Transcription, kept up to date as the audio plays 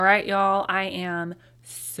All right, y'all, I am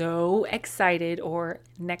so excited, or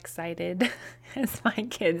next-cited, as my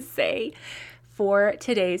kids say, for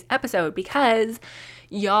today's episode because,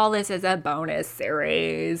 y'all, this is a bonus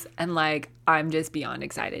series. And I'm just beyond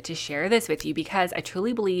excited to share this with you because I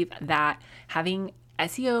truly believe that having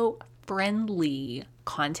SEO-friendly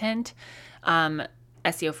content,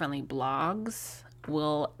 SEO-friendly blogs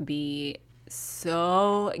will be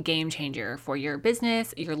so game changer for your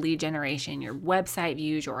business, your lead generation, your website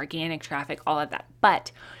views, your organic traffic, all of that.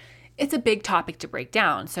 But it's a big topic to break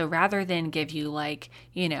down. So rather than give you a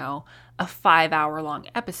 5-hour long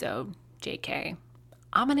episode, JK,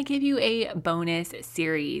 I'm going to give you a bonus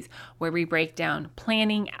series where we break down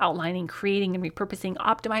planning, outlining, creating, and repurposing,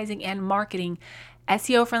 optimizing, and marketing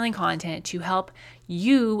SEO-friendly content to help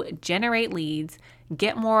you generate leads,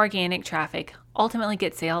 get more organic traffic, ultimately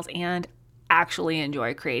get sales, and actually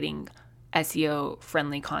enjoy creating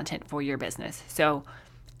SEO-friendly content for your business. So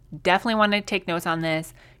definitely want to take notes on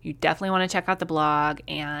this. You definitely want to check out the blog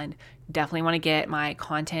and definitely want to get my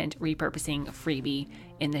content repurposing freebie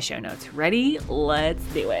in the show notes. Ready? Let's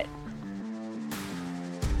do it.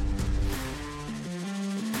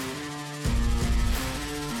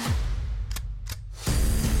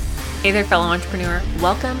 Hey there, fellow entrepreneur.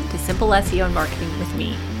 Welcome to Simple SEO and Marketing with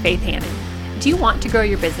me, Faith Hannon. Do you want to grow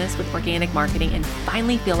your business with organic marketing and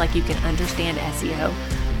finally feel like you can understand SEO?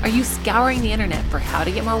 Are you scouring the internet for how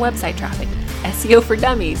to get more website traffic, SEO for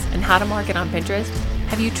dummies, and how to market on Pinterest?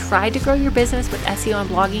 Have you tried to grow your business with SEO and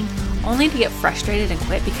blogging only to get frustrated and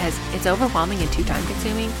quit because it's overwhelming and too time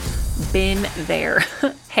consuming? Been there.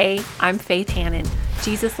 Hey, I'm Faith Hannon,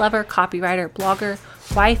 Jesus lover, copywriter, blogger,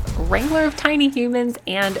 wife, wrangler of tiny humans,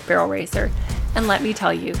 and barrel racer. And let me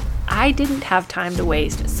tell you, I didn't have time to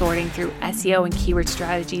waste sorting through SEO and keyword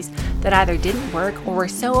strategies that either didn't work or were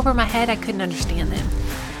so over my head I couldn't understand them.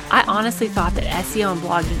 I honestly thought that SEO and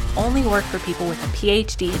blogging only worked for people with a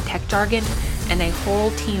PhD in tech jargon and a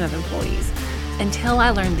whole team of employees, until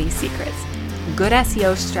I learned these secrets. Good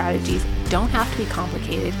SEO strategies don't have to be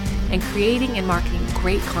complicated, and creating and marketing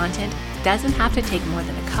great content doesn't have to take more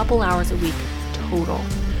than a couple hours a week total.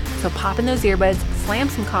 So pop in those earbuds, slam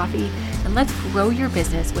some coffee, and let's grow your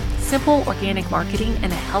business with simple organic marketing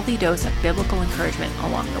and a healthy dose of biblical encouragement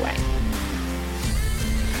along the way.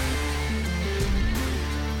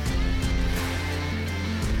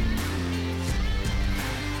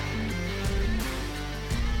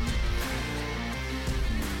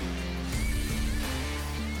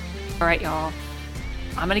 All right, y'all,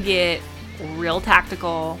 I'm going to get real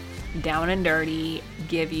tactical, down and dirty,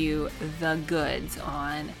 give you the goods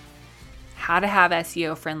on how to have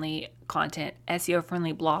SEO-friendly content,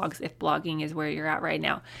 SEO-friendly blogs, if blogging is where you're at right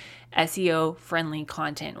now, SEO-friendly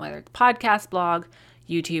content, whether it's podcast, blog,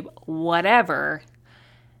 YouTube, whatever,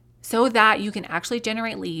 so that you can actually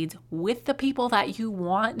generate leads with the people that you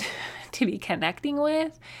want to be connecting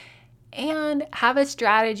with and have a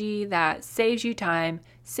strategy that saves you time,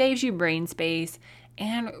 saves you brain space,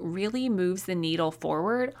 and really moves the needle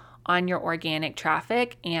forward on your organic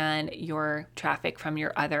traffic and your traffic from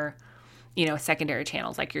your other secondary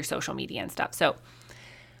channels like your social media and stuff. So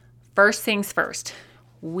first things first,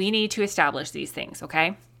 we need to establish these things,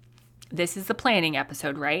 okay? This is the planning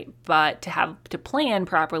episode, right? But to plan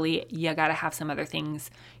properly, you got to have some other things,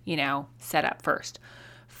 set up first.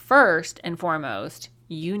 First and foremost,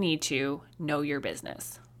 you need to know your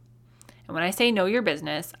business. And when I say know your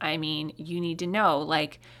business, I mean you need to know,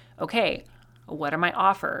 okay, what are my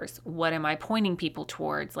offers? What am I pointing people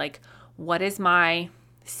towards? What is my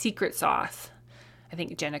secret sauce? I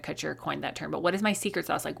think Jenna Kutcher coined that term, but what is my secret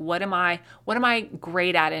sauce? What am I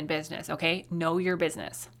great at in business? Okay. Know your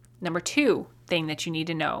business. Number 2 thing that you need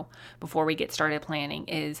to know before we get started planning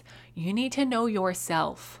is you need to know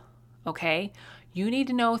yourself. Okay. You need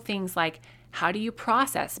to know things like, how do you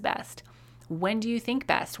process best? When do you think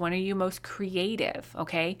best? When are you most creative?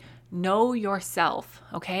 Okay. Know yourself.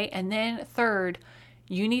 Okay. And then third,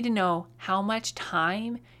 you need to know how much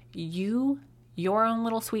time your own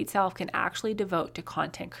little sweet self can actually devote to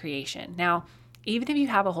content creation. Now, even if you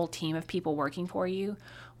have a whole team of people working for you,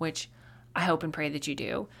 which I hope and pray that you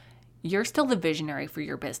do, you're still the visionary for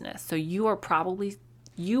your business. So you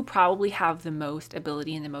probably have the most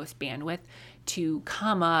ability and the most bandwidth to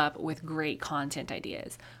come up with great content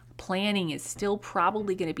ideas. Planning is still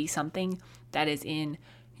probably going to be something that is in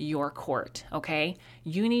your court, okay?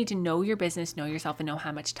 You need to know your business, know yourself, and know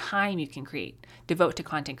how much time you can devote to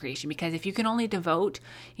content creation. Because if you can only devote,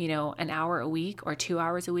 an hour a week or 2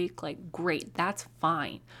 hours a week, great, that's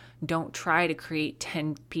fine. Don't try to create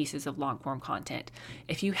 10 pieces of long form content.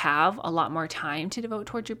 If you have a lot more time to devote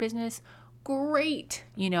towards your business, great,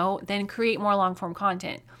 then create more long form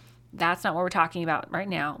content. That's not what we're talking about right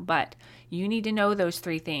now, but you need to know those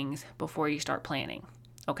 3 things before you start planning,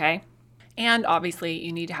 okay? And obviously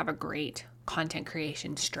you need to have a great content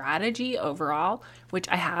creation strategy overall, which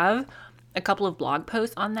I have a couple of blog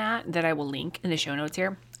posts on that I will link in the show notes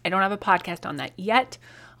here. I don't have a podcast on that yet.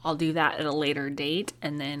 I'll do that at a later date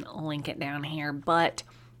and then link it down here, but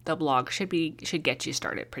the blog should get you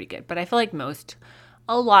started pretty good. But I feel like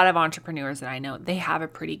a lot of entrepreneurs that I know, they have a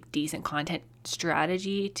pretty decent content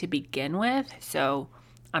strategy to begin with. So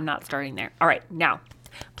I'm not starting there. All right, now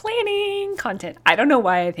planning content. I don't know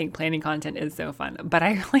why I think planning content is so fun, but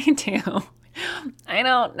I really do. I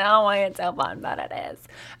don't know why it's so fun, but it is.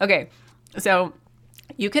 Okay, so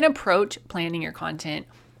you can approach planning your content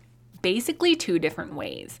basically 2 different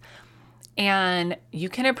ways. And you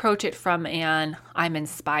can approach it from an I'm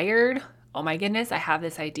inspired, oh my goodness, I have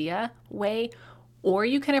this idea way, or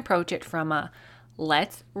you can approach it from a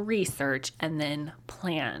let's research and then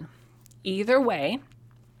plan. Either way,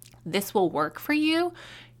 this will work for you.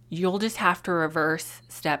 You'll just have to reverse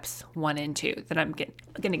steps 1 and 2 that I'm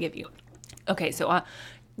going to give you. Okay, so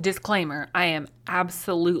disclaimer, I am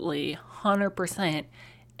absolutely 100%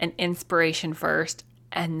 an inspiration first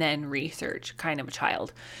and then research kind of a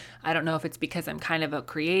child. I don't know if it's because I'm kind of a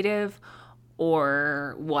creative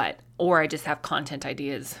or what, or I just have content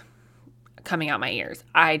ideas coming out my ears.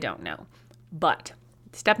 I don't know. But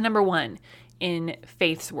step number 1 in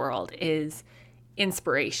Faith's world is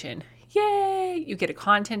inspiration. Yay! You get a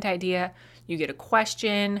content idea, you get a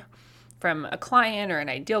question from a client or an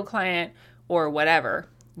ideal client or whatever.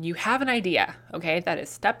 You have an idea, okay? That is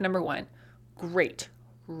step number 1. Great.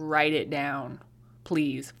 Write it down.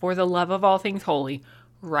 Please, for the love of all things holy,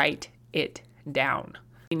 write it down.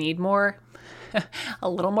 You need a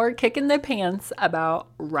little more kick in the pants about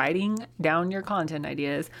writing down your content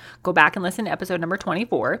ideas. Go back and listen to episode number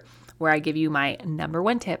 24, where I give you my number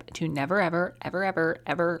 1 tip to never, ever, ever, ever,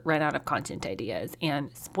 ever run out of content ideas.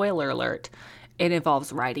 And spoiler alert, it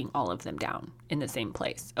involves writing all of them down in the same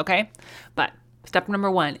place, okay? But step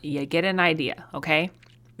number 1, you get an idea, okay?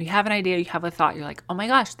 You have an idea, you have a thought, you're like, oh my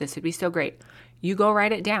gosh, this would be so great. You go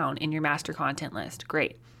write it down in your master content list.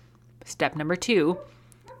 Great. Step number 2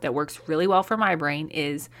 that works really well for my brain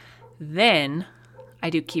is then I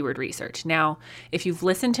do keyword research. Now, if you've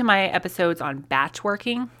listened to my episodes on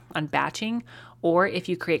batching, or if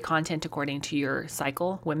you create content according to your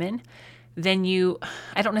cycle, women, then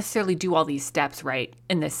I don't necessarily do all these steps right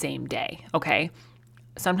in the same day, okay?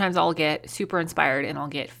 Sometimes I'll get super inspired and I'll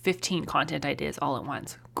get 15 content ideas all at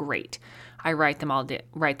once. Great. I write them all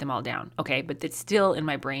down. Okay. But it's still in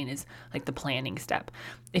my brain is like the planning step.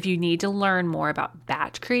 If you need to learn more about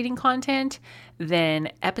batch creating content, then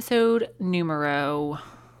episode numero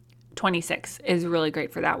 26 is really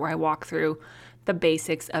great for that, where I walk through the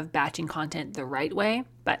basics of batching content the right way.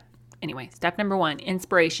 But anyway, step number 1,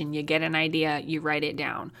 inspiration. You get an idea, you write it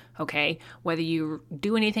down, okay? Whether you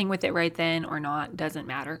do anything with it right then or not, doesn't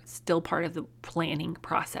matter. Still part of the planning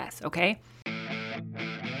process, okay?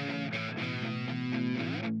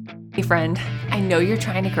 Hey friend, I know you're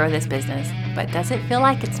trying to grow this business, but does it feel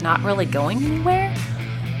like it's not really going anywhere?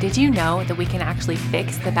 Did you know that we can actually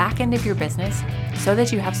fix the back end of your business so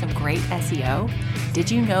that you have some great SEO? Did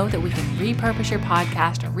you know that we can repurpose your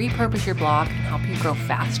podcast or repurpose your blog and help you grow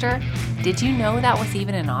faster? Did you know that was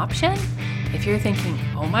even an option? If you're thinking,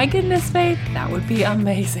 oh my goodness, Faith, that would be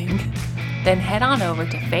amazing, then head on over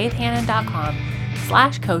to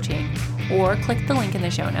faithhannon.com/coaching or click the link in the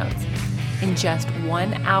show notes. In just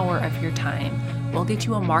 1 hour of your time, we'll get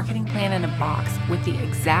you a marketing plan in a box with the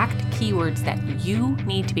exact keywords that you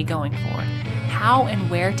need to be going for, how and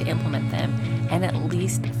where to implement them, and at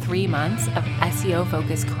least 3 months of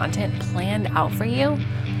SEO-focused content planned out for you.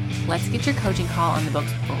 Let's get your coaching call on the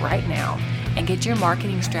books right now and get your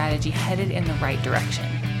marketing strategy headed in the right direction.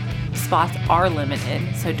 Spots are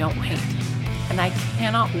limited, so don't wait. And I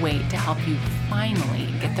cannot wait to help you finally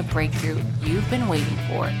get the breakthrough you've been waiting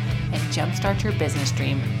for and jumpstart your business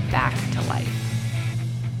dream back to life.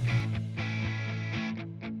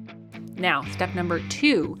 Now, step number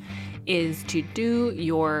 2 is to do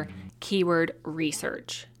your keyword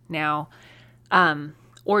research. Now,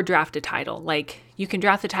 or draft a title. Like, you can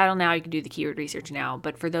draft the title now, you can do the keyword research now.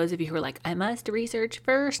 But for those of you who are like, I must research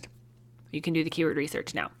first, you can do the keyword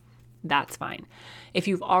research now. That's fine. If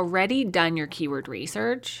you've already done your keyword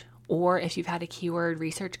research, or if you've had a keyword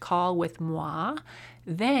research call with moi,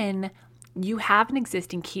 then you have an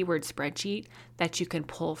existing keyword spreadsheet that you can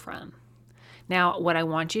pull from. Now, what I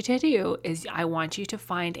want you to do is I want you to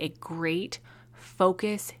find a great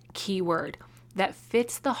focus keyword that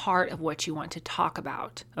fits the heart of what you want to talk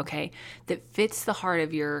about, okay? That fits the heart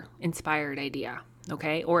of your inspired idea,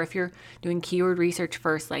 okay? Or if you're doing keyword research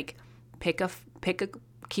first, like pick a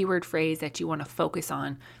keyword phrase that you want to focus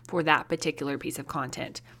on for that particular piece of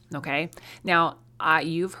content, okay? Now,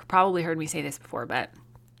 you've probably heard me say this before, but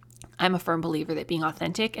I'm a firm believer that being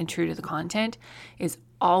authentic and true to the content is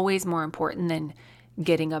always more important than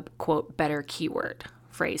getting a, quote, better keyword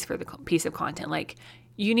phrase for the piece of content. Like,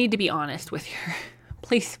 you need to be honest with your,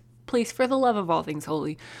 please, for the love of all things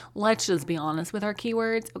holy, let's just be honest with our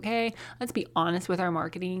keywords, okay? Let's be honest with our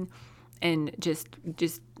marketing, and just,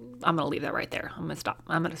 I'm going to leave that right there. I'm going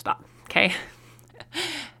to stop, okay?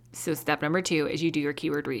 So step number 2 is you do your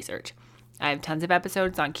keyword research. I have tons of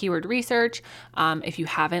episodes on keyword research. If you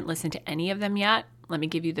haven't listened to any of them yet, let me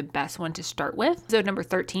give you the best one to start with. Episode number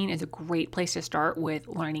 13 is a great place to start with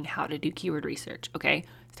learning how to do keyword research, okay?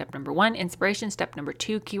 Step number 1, inspiration. Step number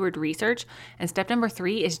 2, keyword research. And step number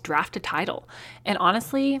 3 is draft a title. And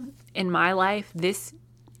honestly, in my life, this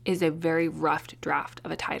is a very rough draft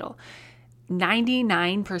of a title.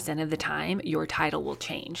 99% of the time, your title will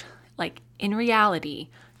change. Like, in reality,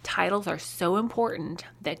 titles are so important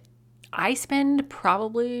that I spend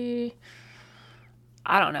probably,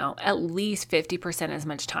 at least 50% as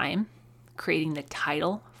much time creating the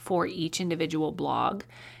title for each individual blog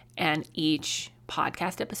and each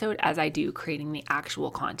podcast episode as I do creating the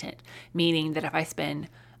actual content. Meaning that if I spend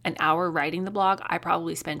an hour writing the blog, I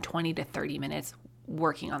probably spend 20 to 30 minutes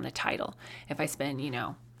working on the title. If I spend,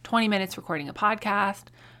 20 minutes recording a podcast,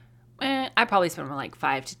 I probably spend more like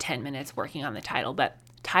 5 to 10 minutes working on the title. But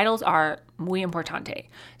titles are muy importante.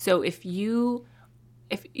 So if you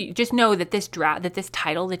just know that this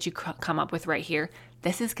title that you come up with right here,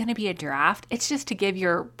 this is going to be a draft. It's just to give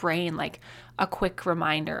your brain like a quick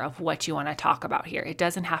reminder of what you want to talk about here. It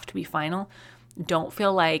doesn't have to be final. Don't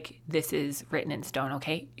feel like this is written in stone,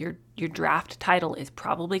 okay? Your draft title is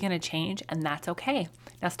probably going to change, and that's okay.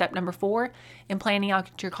 Now, step number 4 in planning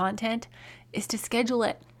out your content is to schedule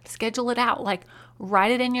it. Schedule it out. Like,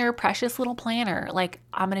 write it in your precious little planner. Like,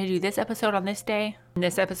 I'm going to do this episode on this day, and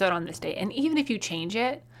this episode on this day. And even if you change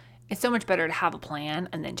it, it's so much better to have a plan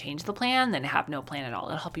and then change the plan than to have no plan at all.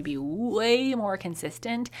 It'll help you be way more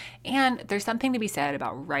consistent. And there's something to be said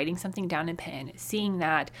about writing something down in pen, seeing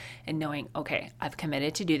that and knowing, okay, I've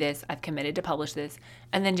committed to do this. I've committed to publish this,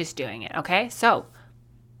 and then just doing it. Okay. So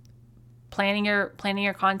planning your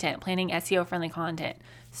content, planning SEO friendly content.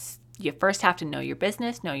 You first have to know your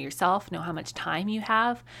business, know yourself, know how much time you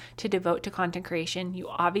have to devote to content creation. You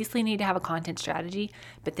obviously need to have a content strategy,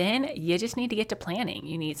 but then you just need to get to planning.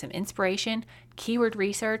 You need some inspiration, keyword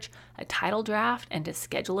research, a title draft, and to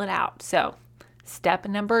schedule it out. So step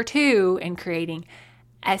number 2 in creating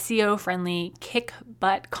SEO-friendly kick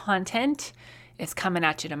butt content is coming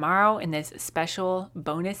at you tomorrow in this special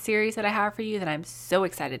bonus series that I have for you that I'm so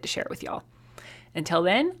excited to share with y'all. Until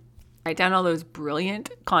then, write down all those brilliant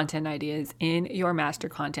content ideas in your master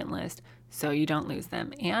content list so you don't lose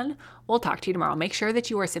them. And we'll talk to you tomorrow. Make sure that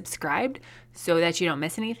you are subscribed so that you don't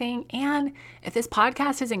miss anything. And if this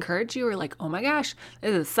podcast has encouraged you or like, oh my gosh,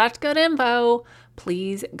 this is such good info,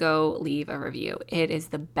 please go leave a review. It is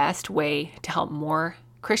the best way to help more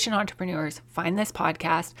Christian entrepreneurs find this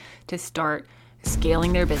podcast to start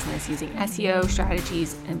scaling their business using SEO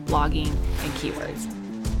strategies and blogging and keywords.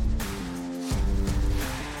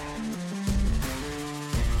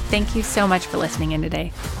 Thank you so much for listening in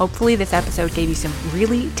today. Hopefully this episode gave you some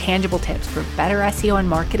really tangible tips for better SEO and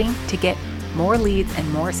marketing to get more leads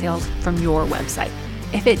and more sales from your website.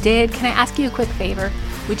 If it did, can I ask you a quick favor?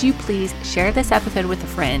 Would you please share this episode with a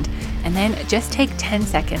friend and then just take 10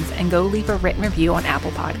 seconds and go leave a written review on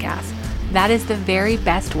Apple Podcasts. That is the very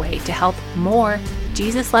best way to help more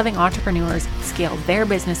Jesus-loving entrepreneurs scale their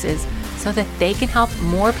businesses so that they can help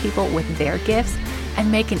more people with their gifts and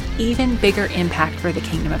make an even bigger impact for the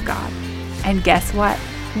kingdom of God. And guess what?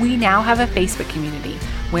 We now have a Facebook community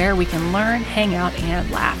where we can learn, hang out, and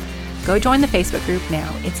laugh. Go join the Facebook group now.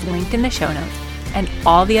 It's linked in the show notes. And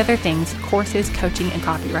all the other things, courses, coaching, and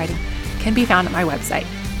copywriting can be found at my website,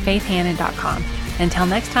 faithhannon.com. Until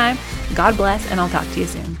next time, God bless, and I'll talk to you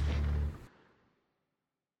soon.